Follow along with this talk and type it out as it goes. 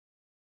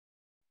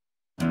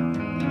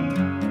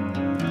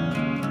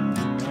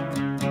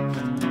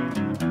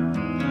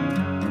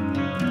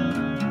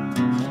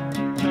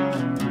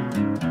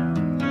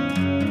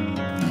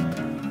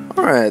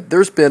Alright,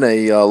 there's been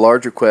a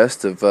large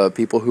request of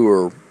people who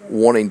are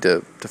wanting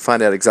to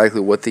find out exactly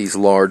what these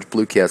large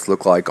blue cats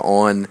look like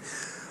on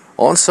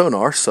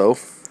sonar. So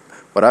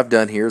what I've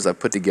done here is I've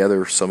put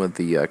together some of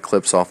the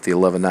clips off the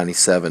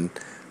 1197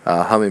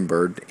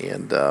 Hummingbird,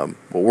 and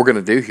what we're going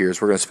to do here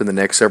is we're going to spend the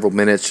next several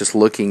minutes just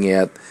looking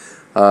at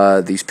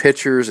these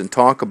pictures and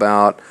talk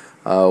about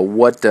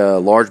what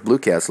large blue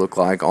cats look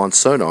like on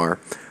sonar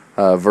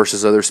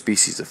versus other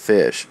species of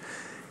fish.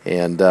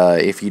 And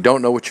if you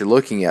don't know what you're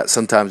looking at,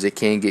 sometimes it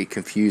can get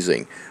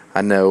confusing.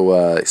 I know,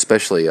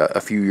 especially a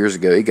few years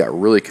ago, it got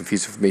really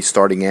confusing for me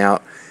starting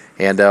out,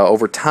 and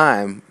over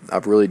time,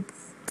 I've really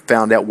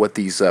found out what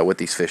these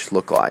fish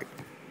look like.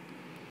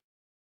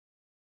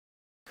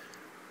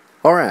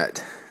 All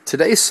right,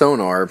 today's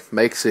sonar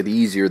makes it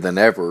easier than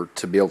ever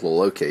to be able to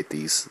locate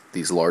these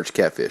large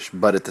catfish,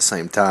 but at the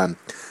same time,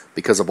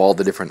 because of all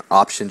the different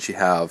options you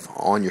have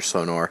on your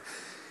sonar,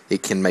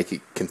 it can make it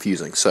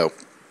confusing. So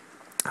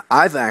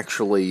I've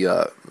actually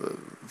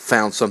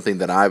found something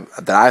that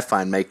I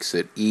find makes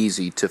it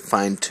easy to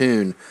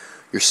fine-tune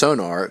your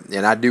sonar,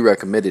 and I do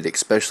recommend it,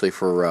 especially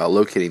for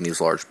locating these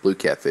large blue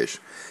catfish.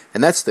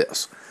 And that's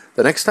this: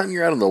 the next time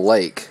you're out on the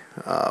lake,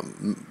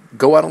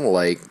 go out on the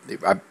lake.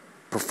 I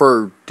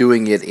prefer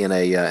doing it in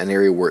an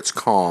area where it's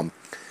calm.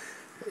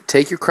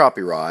 Take your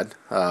crappie rod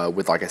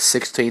with like a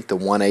 1/16 to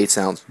 1/8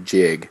 ounce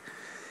jig,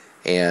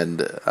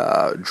 and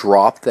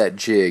drop that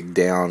jig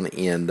down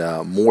in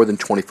more than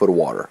 20 foot of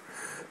water.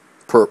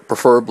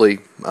 Preferably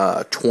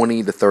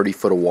 20 to 30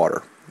 foot of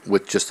water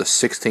with just a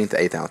 1/16 to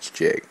 1/8 ounce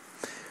jig.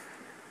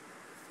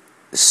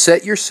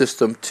 Set your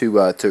system to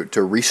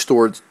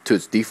restore to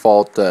its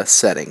default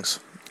settings,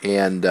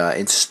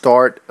 and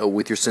start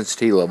with your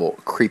sensitivity level,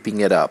 creeping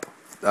it up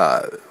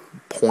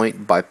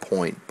point by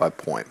point by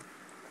point.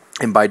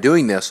 And by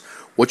doing this,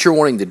 what you're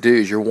wanting to do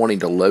is you're wanting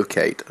to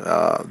locate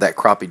that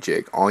crappie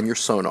jig on your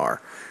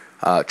sonar,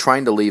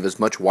 trying to leave as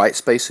much white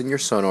space in your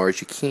sonar as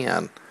you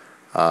can,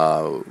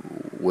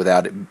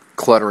 without it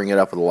cluttering it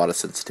up with a lot of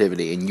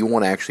sensitivity. And you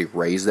want to actually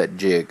raise that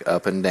jig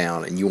up and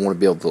down, and you want to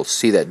be able to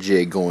see that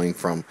jig going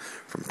from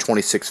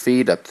 26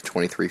 feet up to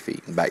 23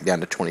 feet and back down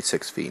to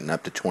 26 feet and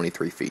up to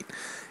 23 feet.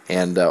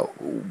 And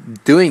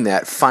doing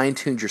that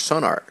fine-tunes your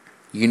sonar.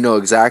 You know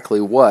exactly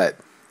what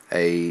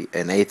an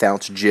 1/8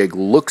 ounce jig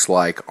looks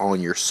like on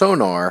your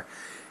sonar,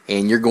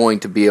 and you're going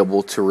to be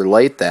able to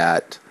relate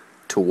that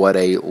to what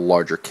a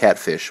larger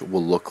catfish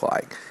will look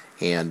like.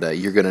 And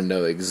you're going to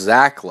know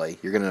exactly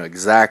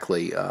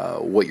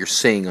what you're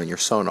seeing on your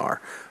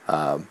sonar,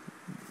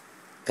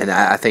 and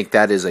I think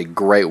that is a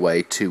great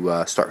way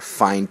to start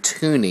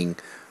fine-tuning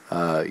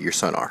your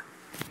sonar.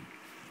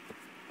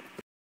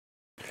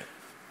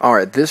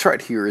 Alright, this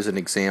right here is an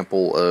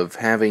example of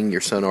having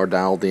your sonar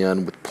dialed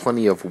in with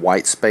plenty of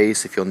white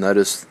space. If you'll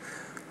notice,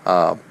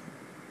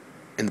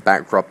 in the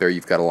backdrop there,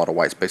 you've got a lot of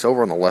white space.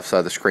 Over on the left side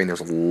of the screen,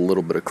 there's a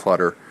little bit of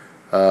clutter.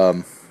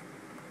 I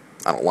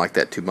don't like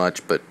that too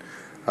much, but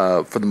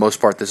for the most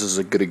part, this is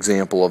a good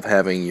example of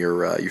having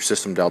your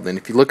system dialed in.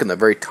 If you look in the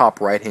very top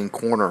right-hand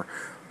corner,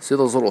 see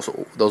those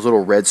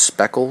little red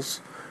speckles?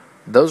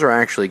 Those are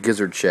actually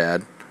gizzard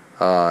shad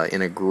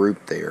in a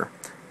group there.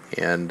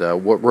 And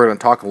what we're going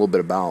to talk a little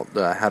bit about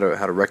how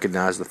to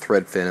recognize the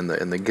thread fin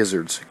and the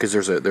gizzards, because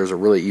there's a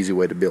really easy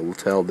way to be able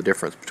to tell the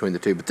difference between the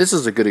two. But this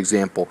is a good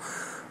example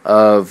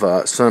of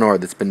sonar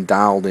that's been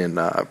dialed in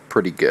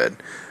pretty good.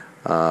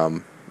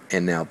 And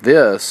now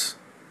this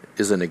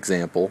is an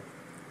example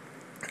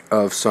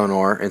of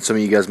sonar, and some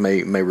of you guys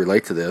may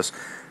relate to this.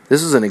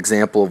 This is an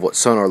example of what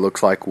sonar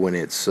looks like when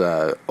it's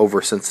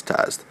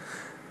oversensitized.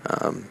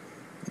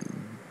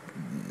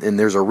 And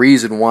there's a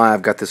reason why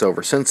I've got this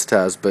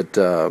oversensitized, but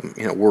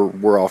you know,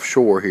 we're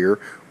offshore here.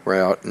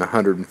 We're out in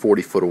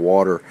 140 foot of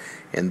water,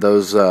 and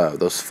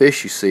those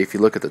fish you see, if you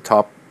look at the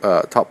top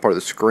part of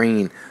the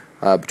screen,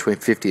 between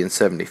 50 and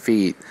 70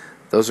 feet,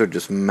 those are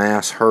just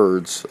mass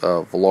herds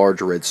of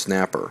large red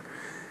snapper.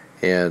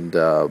 And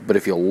but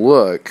if you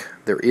look,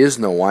 there is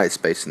no white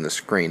space in the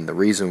screen. The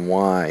reason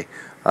why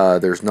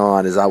there's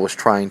not is I was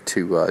trying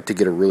to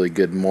get a really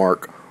good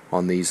mark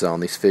on these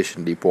fish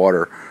in deep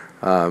water.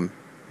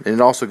 And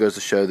it also goes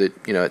to show that,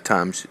 you know, at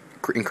times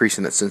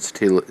increasing that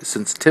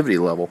sensitivity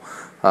level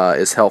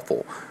is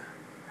helpful.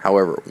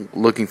 However,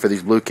 looking for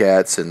these blue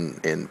cats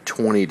in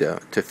 20 to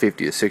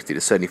 50 to 60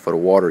 to 70 foot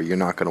of water, you're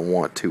not going to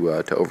want to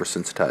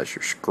oversensitize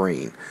your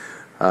screen.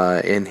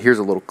 And here's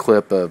a little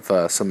clip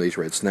of some of these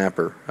red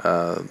snapper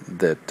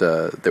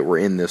that were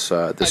in this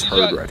herd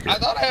right here. I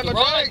thought I had a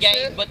line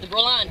game, but the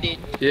line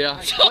didn't.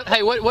 Yeah.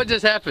 Hey, what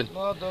just happened?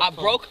 I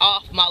broke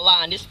off my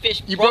line. This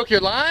fish. You broke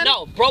your line?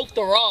 No, broke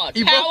the rod.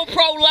 Power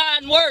Pro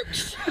line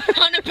works.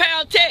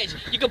 100-pound test.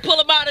 You can pull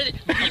them out of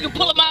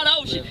the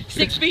ocean,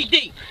 6 feet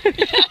deep.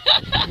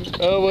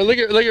 Oh well, look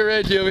at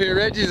Reggie over here.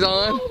 Reggie's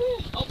on.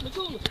 Open the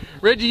cooler.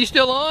 Reggie, you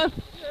still on?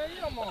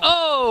 Yeah, I'm on.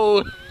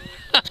 Oh.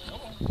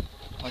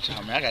 Watch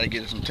out, man. I gotta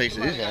get some taste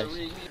of this guy.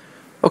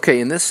 Okay,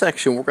 in this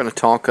section we're going to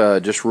talk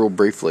just real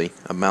briefly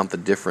about the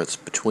difference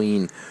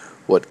between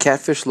what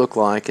catfish look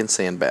like and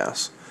sand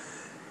bass.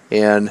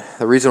 And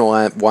the reason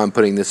why I'm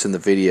putting this in the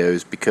video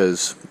is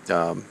because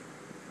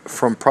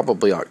from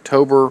probably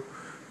October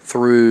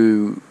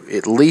through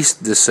at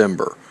least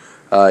December,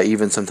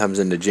 even sometimes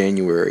into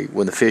January,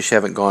 when the fish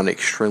haven't gone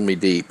extremely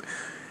deep,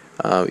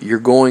 you're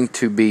going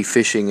to be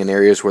fishing in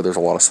areas where there's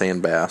a lot of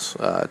sand bass,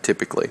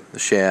 typically. The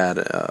shad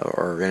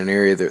are in an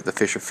area that the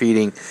fish are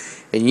feeding,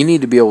 and you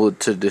need to be able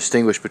to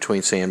distinguish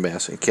between sand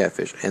bass and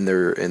catfish, and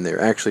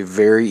they're actually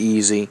very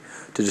easy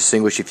to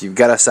distinguish. If you've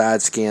got a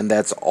side scan,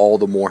 that's all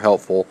the more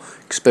helpful,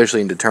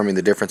 especially in determining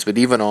the difference. But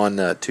even on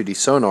 2D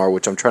sonar,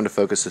 which I'm trying to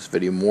focus this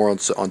video more on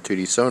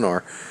 2D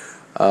sonar,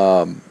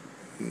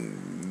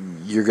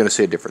 you're going to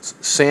see a difference.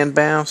 Sand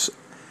bass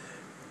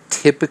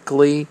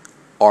typically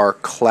are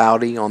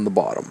cloudy on the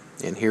bottom,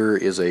 and here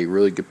is a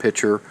really good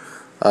picture.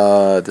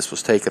 This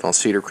was taken on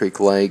Cedar Creek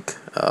Lake,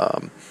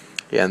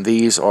 and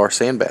these are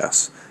sand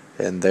bass,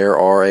 and there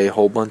are a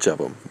whole bunch of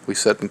them. We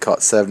sat and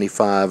caught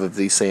 75 of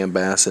these sand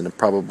bass in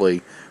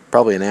probably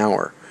an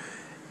hour.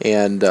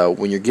 And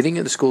when you're getting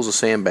into schools of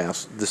sand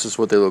bass, this is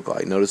what they look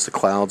like. Notice the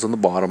clouds on the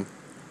bottom,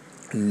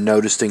 no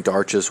distinct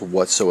arches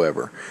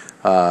whatsoever.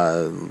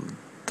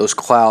 Those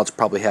clouds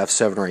probably have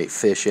 7 or 8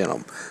 fish in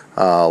them.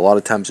 A lot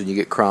of times when you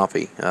get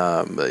crappie,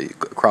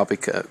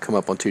 crappie come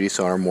up on 2D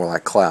sonar more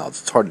like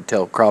clouds. It's hard to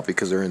tell crappie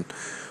because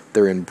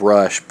they're in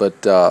brush,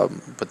 but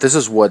this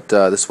is what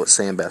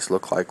sand bass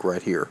look like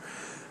right here.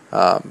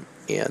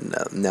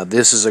 Now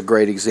this is a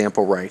great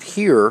example right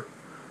here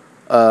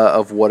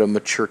of what a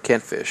mature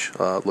catfish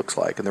looks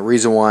like. And the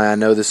reason why I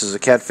know this is a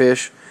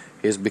catfish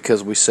is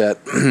because we set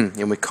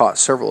and we caught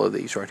several of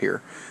these right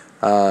here.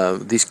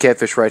 These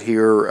catfish right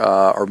here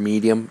are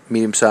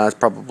medium size,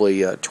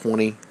 probably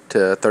 20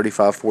 to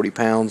 35, 40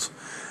 pounds.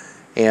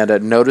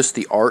 And notice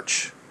the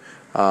arch.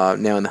 Now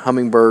in the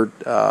hummingbird,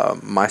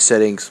 my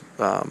settings,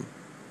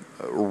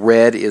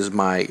 red is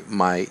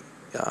my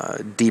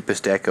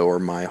deepest echo, or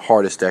my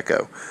hardest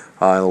echo.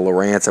 In the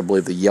Lowrance, I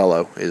believe the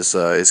yellow is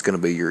going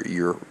to be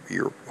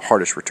your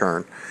hardest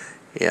return.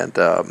 And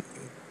on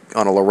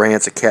a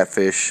Lowrance, a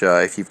catfish,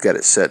 if you've got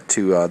it set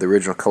to the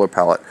original color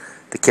palette,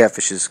 the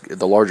catfish is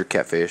the larger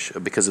catfish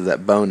because of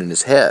that bone in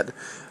his head,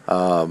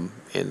 and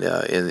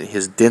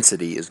his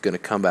density is going to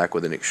come back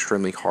with an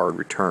extremely hard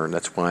return.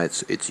 That's why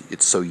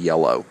it's so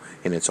yellow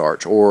in its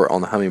arch. Or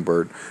on the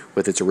hummingbird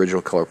with its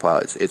original color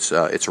palette,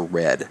 it's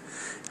red.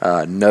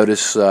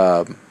 Notice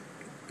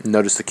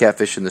the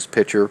catfish in this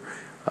picture.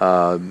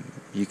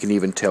 You can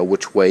even tell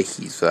which way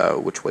he's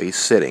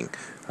sitting.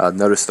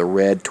 Notice the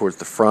red towards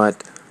the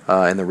front,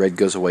 and the red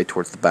goes away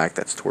towards the back.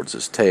 That's towards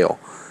his tail.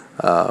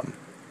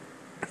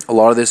 A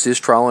lot of this is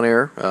trial and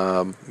error.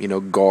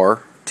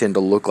 Gar tend to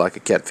look like a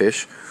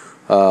catfish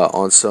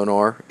on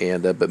sonar,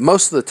 but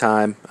most of the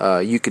time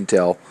you can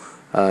tell.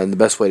 And the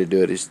best way to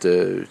do it is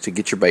to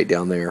get your bait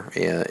down there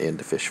and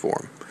to fish for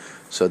them.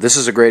 So this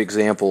is a great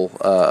example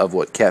of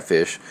what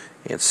catfish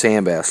and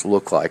sand bass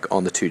look like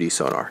on the 2D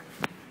sonar.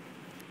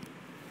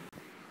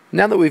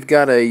 Now that we've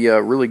got a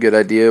really good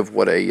idea of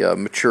what a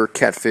mature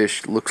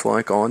catfish looks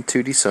like on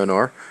 2D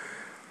sonar,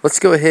 let's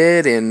go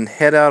ahead and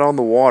head out on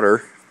the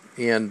water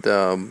and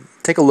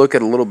take a look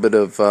at a little bit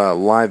of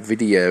live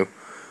video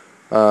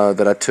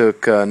that I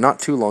took not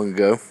too long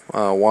ago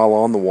while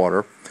on the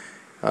water.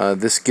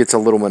 This gets a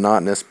little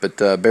monotonous, but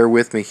bear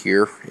with me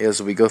here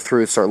as we go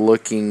through and start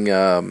looking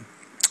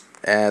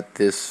at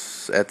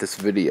this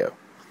video.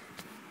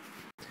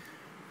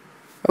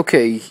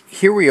 Okay,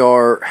 here we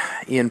are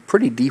in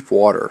pretty deep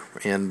water,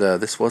 and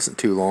this wasn't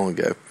too long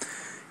ago.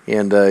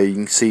 And you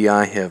can see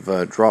I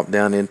have dropped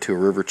down into a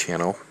river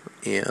channel,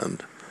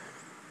 and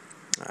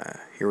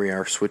here we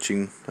are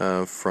switching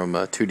from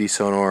 2D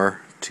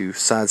sonar to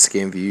side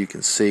scan view. You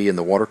can see in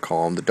the water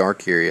column, the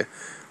dark area,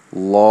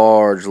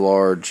 large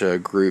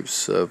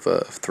groups of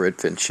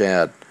threadfin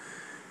shad,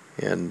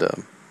 and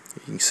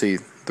you can see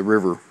the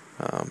river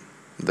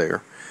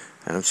there.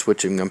 And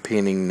I'm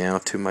panning now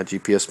to my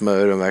GPS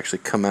mode. I've actually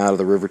come out of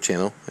the river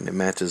channel, and it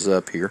matches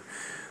up here.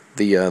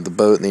 The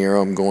boat and the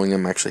arrow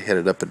I'm actually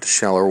headed up into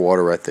shallower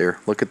water right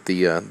there. Look at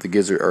the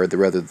gizzard, or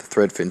rather the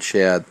threadfin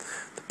shad,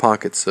 the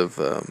pockets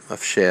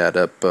of shad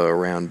up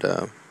around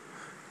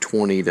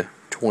 20 to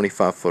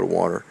 25 foot of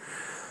water.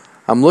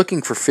 I'm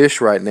looking for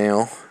fish right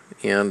now,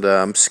 and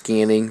I'm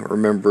scanning.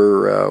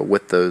 Remember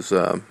what those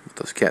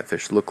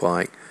catfish look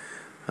like.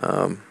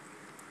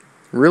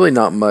 Really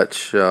not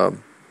much.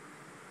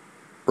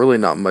 Really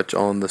not much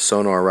on the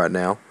sonar right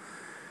now,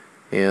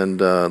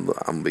 and I'm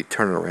going to be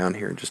turning around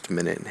here in just a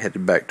minute and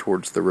headed back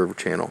towards the river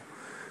channel.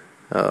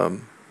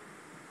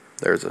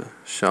 There's a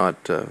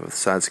shot with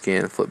side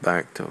scan, flip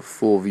back to a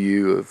full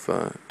view of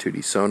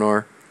 2D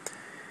sonar,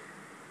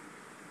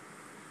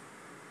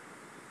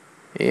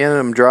 and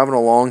I'm driving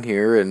along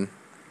here, and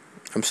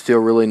I'm still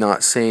really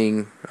not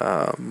seeing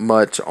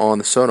much on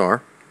the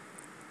sonar.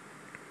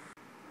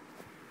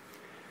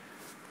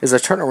 As I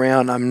turn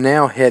around, I'm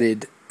now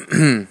headed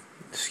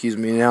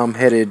I'm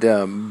headed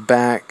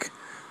back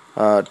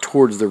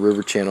towards the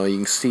river channel. You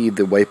can see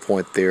the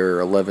waypoint there,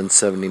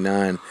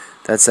 1179.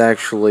 That's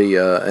actually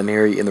an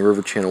area in the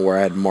river channel where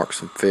I had marked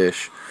some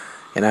fish.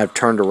 and I've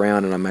turned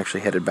around and I'm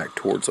actually headed back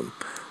towards them.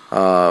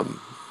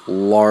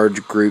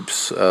 Large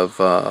groups of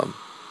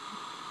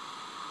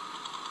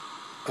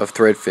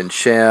threadfin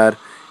shad,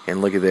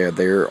 and look at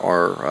there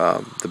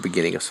are the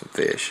beginning of some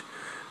fish.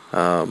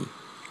 I've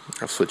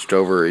switched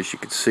over, as you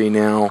can see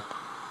now.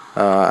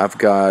 I've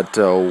got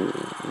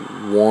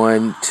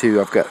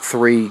I've got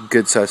 3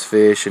 good-sized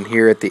fish, and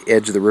here at the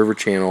edge of the river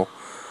channel,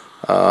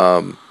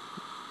 there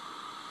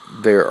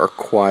are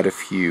quite a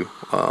few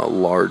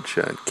large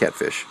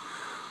catfish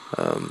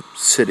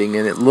sitting,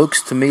 and it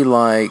looks to me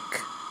like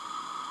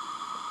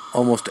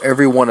almost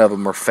every one of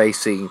them are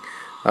facing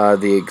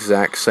the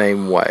exact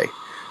same way.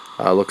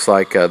 Looks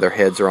like their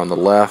heads are on the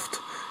left,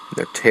 and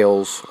their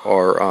tails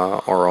are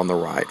on the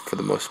right for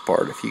the most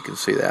part, if you can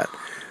see that.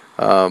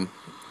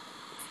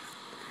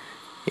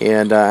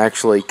 And I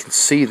actually can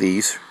see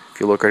these.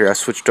 If you look right here, I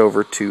switched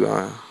over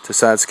to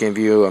side scan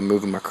view. I'm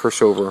moving my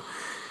cursor over,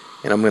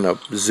 and I'm going to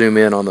zoom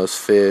in on those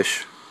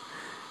fish.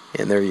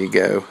 And there you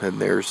go.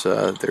 And there's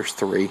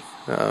 3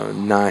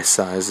 nice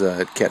size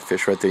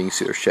catfish right there. You can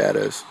see their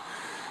shadows.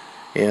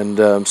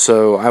 And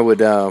so I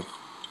would,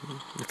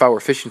 if I were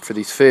fishing for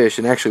these fish,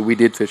 and actually we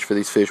did fish for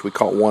these fish. We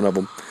caught one of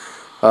them.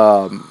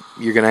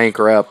 You're going to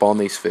anchor up on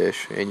these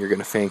fish, and you're going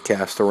to fan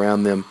cast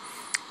around them.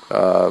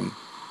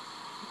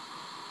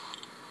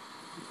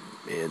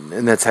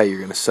 And that's how you're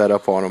going to set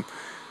up on them.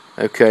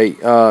 Okay,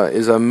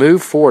 as I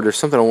move forward, there's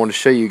something I want to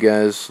show you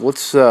guys.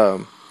 Let's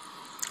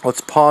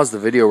pause the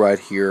video right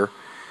here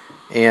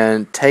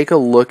and take a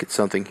look at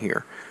something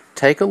here.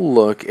 Take a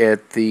look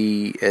at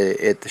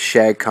the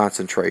shad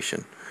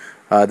concentration.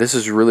 This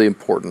is really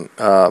important.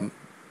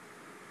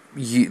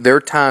 There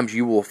are times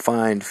you will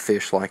find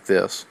fish like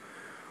this.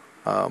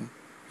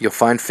 You'll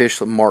find fish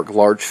that mark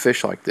large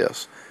fish like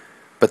this,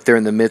 but they're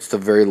in the midst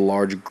of very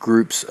large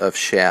groups of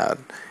shad.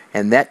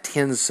 And that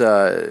tends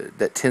to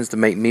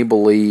make me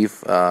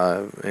believe,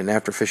 and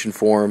after fishing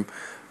for them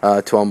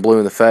till I'm blue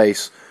in the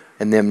face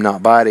and them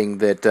not biting,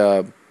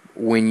 that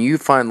when you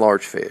find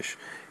large fish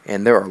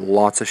and there are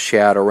lots of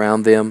shad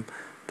around them,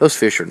 those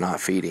fish are not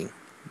feeding.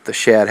 The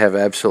shad have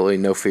absolutely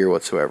no fear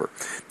whatsoever.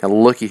 Now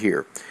looky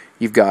here.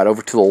 You've got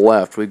over to the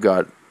left, we've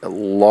got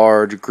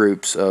large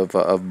groups of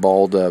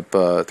balled up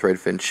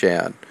threadfin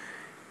shad.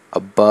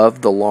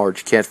 Above the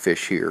large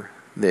catfish here,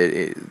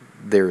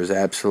 there is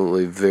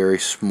absolutely very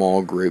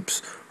small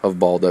groups of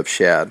balled up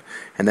shad,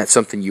 and that's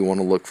something you want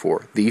to look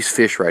for. These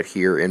fish right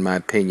here, in my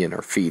opinion,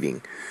 are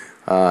feeding,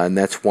 and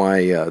that's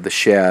why the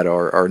shad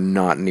are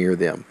not near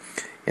them.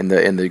 And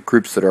the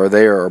groups that are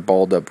there are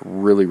balled up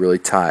really, really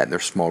tight, and they're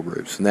small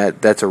groups, and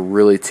that's a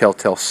really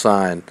telltale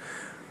sign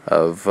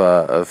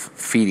of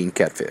feeding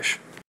catfish.